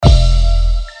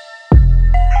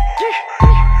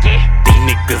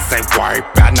niggas ain't worried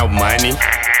about no money.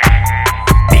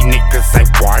 These niggas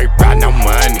ain't worried about no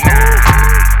money.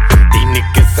 These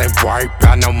niggas ain't worried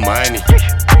about no money.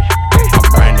 I'm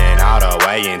running all the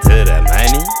way into the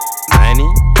money.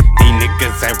 These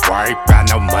niggas ain't worried about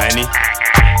no money.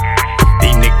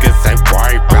 These niggas ain't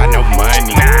worried about no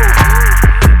money.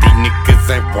 These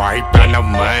niggas ain't worried about no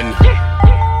money.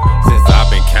 Since I've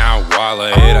been counting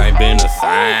Walla, it ain't been the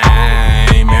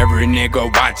same. Every nigga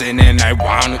watching and they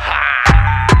want it.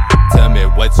 Tell me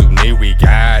what you need, we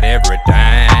got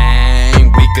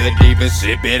everything. We could even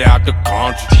ship it out the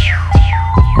country.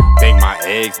 Think my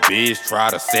ex-bitch try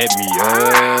to set me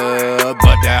up,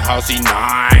 but that hoe she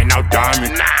ain't no dummy.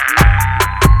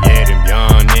 Yeah, them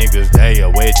young niggas,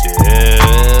 they'll wet you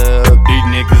up. These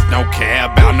niggas don't care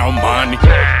about no money.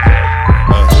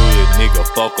 A hood nigga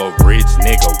fuck a rich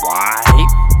nigga wife.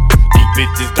 These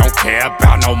bitches don't care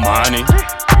about no money.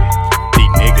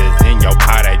 These niggas in your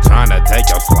pot, they tryna take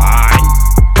your slice.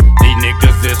 These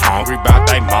niggas is hungry about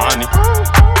they money.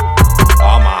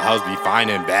 All my hoes be fine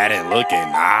and bad and looking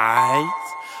nice.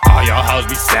 All your hoes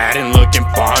be sad and looking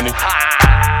funny.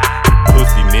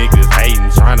 Pussy niggas hating,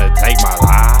 tryna take my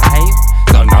life.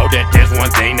 So know that there's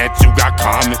one thing that you got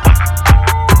coming.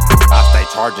 I stay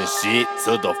charging shit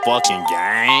to the fucking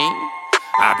game.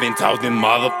 I've been told them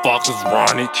motherfuckers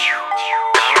run it.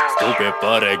 Stupid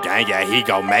for the gang, yeah, he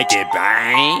gon' make it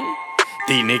bang.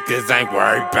 These niggas ain't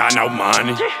worried about no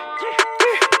money.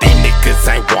 These niggas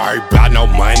ain't worried about no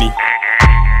money.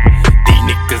 These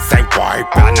niggas ain't worried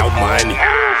about no money.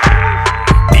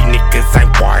 These niggas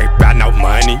ain't worried about no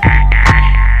money.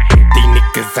 These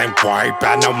niggas ain't worried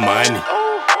about no money.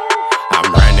 I'm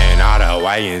running all the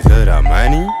way into the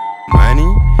money.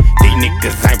 These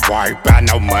niggas ain't worried about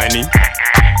no money.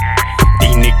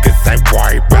 These niggas ain't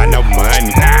worried about no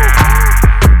money.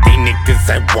 These niggas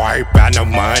ain't worried about no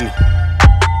money.